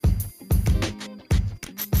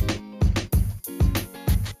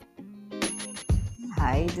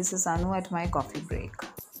Hi, this is Anu at my coffee break.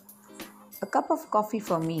 A cup of coffee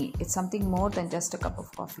for me, it's something more than just a cup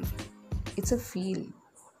of coffee. It's a feel.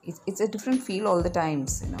 It's a different feel all the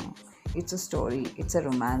times. It's a story, it's a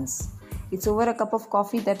romance. It's over a cup of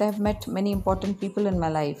coffee that I've met many important people in my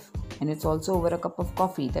life. And it's also over a cup of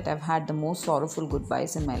coffee that I've had the most sorrowful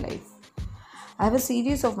goodbyes in my life. I have a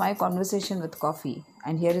series of my conversation with coffee,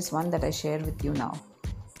 and here is one that I share with you now.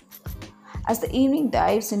 As the evening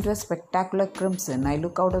dives into a spectacular crimson, I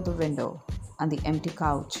look out of the window on the empty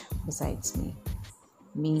couch besides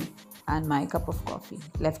me and my cup of coffee,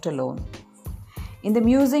 left alone. In the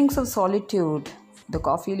musings of solitude, the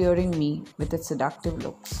coffee luring me with its seductive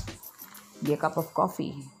looks. Dear cup of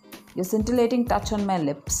coffee, your scintillating touch on my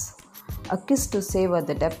lips, a kiss to savor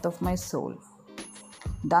the depth of my soul.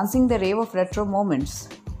 Dancing the rave of retro moments,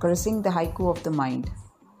 caressing the haiku of the mind.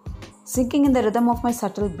 Sinking in the rhythm of my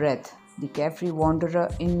subtle breath, the carefree wanderer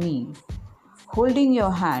in me. Holding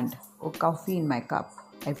your hand, oh coffee in my cup,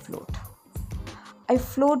 I float. I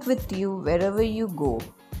float with you wherever you go,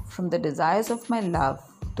 from the desires of my love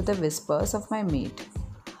to the whispers of my mate,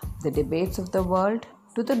 the debates of the world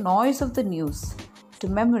to the noise of the news, to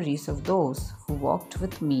memories of those who walked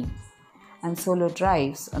with me, and solo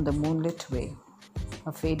drives on the moonlit way.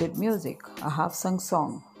 A faded music, a half-sung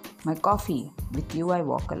song, my coffee, with you I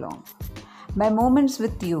walk along. My moments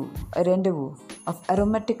with you, a rendezvous of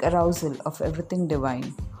aromatic arousal of everything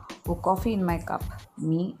divine. Oh, coffee in my cup,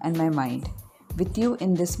 me and my mind. With you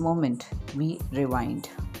in this moment, we rewind.